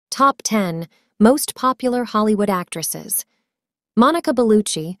Top 10 Most Popular Hollywood Actresses. Monica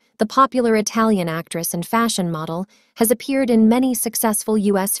Bellucci, the popular Italian actress and fashion model, has appeared in many successful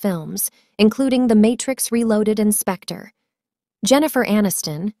U.S. films, including The Matrix Reloaded and Spectre. Jennifer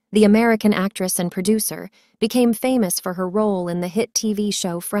Aniston, the American actress and producer, became famous for her role in the hit TV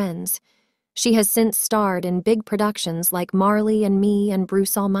show Friends. She has since starred in big productions like Marley and Me and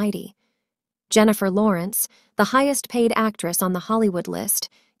Bruce Almighty. Jennifer Lawrence, the highest-paid actress on the Hollywood list,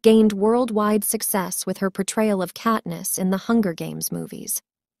 gained worldwide success with her portrayal of Katniss in the Hunger Games movies.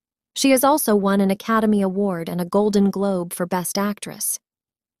 She has also won an Academy Award and a Golden Globe for Best Actress.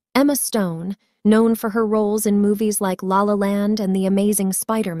 Emma Stone, known for her roles in movies like La La Land and The Amazing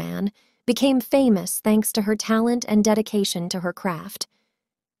Spider-Man, became famous thanks to her talent and dedication to her craft.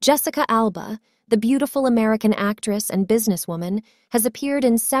 Jessica Alba, the beautiful American actress and businesswoman, has appeared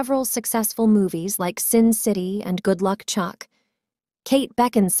in several successful movies like Sin City and Good Luck Chuck. Kate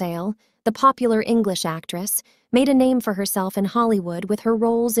Beckinsale, the popular English actress, made a name for herself in Hollywood with her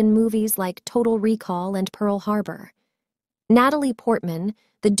roles in movies like Total Recall and Pearl Harbor. Natalie Portman,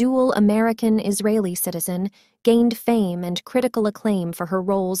 the dual American-Israeli citizen, gained fame and critical acclaim for her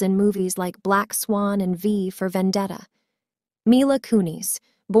roles in movies like Black Swan and V for Vendetta. Mila Kunis,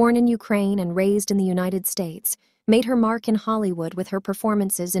 born in Ukraine and raised in the United States, made her mark in Hollywood with her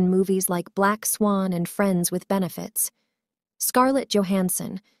performances in movies like Black Swan and Friends with Benefits. Scarlett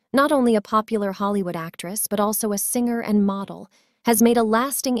Johansson, not only a popular Hollywood actress but also a singer and model, has made a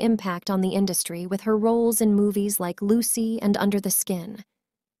lasting impact on the industry with her roles in movies like Lucy and Under the Skin.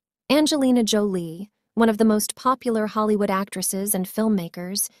 Angelina Jolie, one of the most popular Hollywood actresses and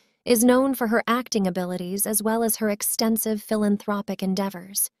filmmakers, is known for her acting abilities as well as her extensive philanthropic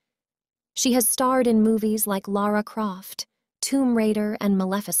endeavors. She has starred in movies like Lara Croft, Tomb Raider, and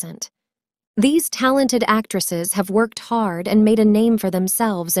Maleficent. These talented actresses have worked hard and made a name for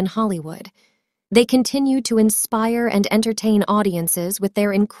themselves in Hollywood. They continue to inspire and entertain audiences with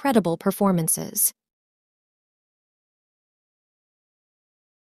their incredible performances.